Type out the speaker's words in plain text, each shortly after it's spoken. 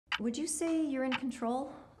Would you say you're in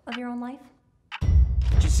control of your own life?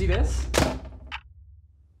 Did you see this?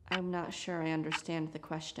 I'm not sure I understand the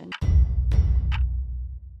question.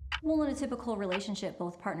 Well, in a typical relationship,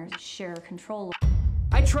 both partners share control.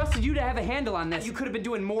 I trusted you to have a handle on this. You could have been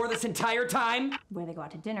doing more this entire time. Where they go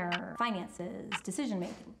out to dinner, finances,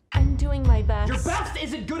 decision-making. I'm doing my best. Your best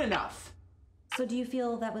isn't good enough. So do you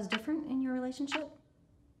feel that was different in your relationship?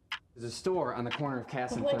 There's a store on the corner of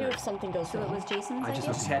Cass and What do I do Third. if something goes So it wrong? was Jason's I idea?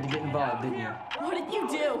 just had to get involved, didn't you? What did you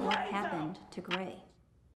do? What happened to Gray?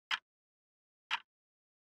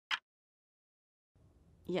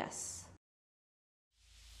 Yes.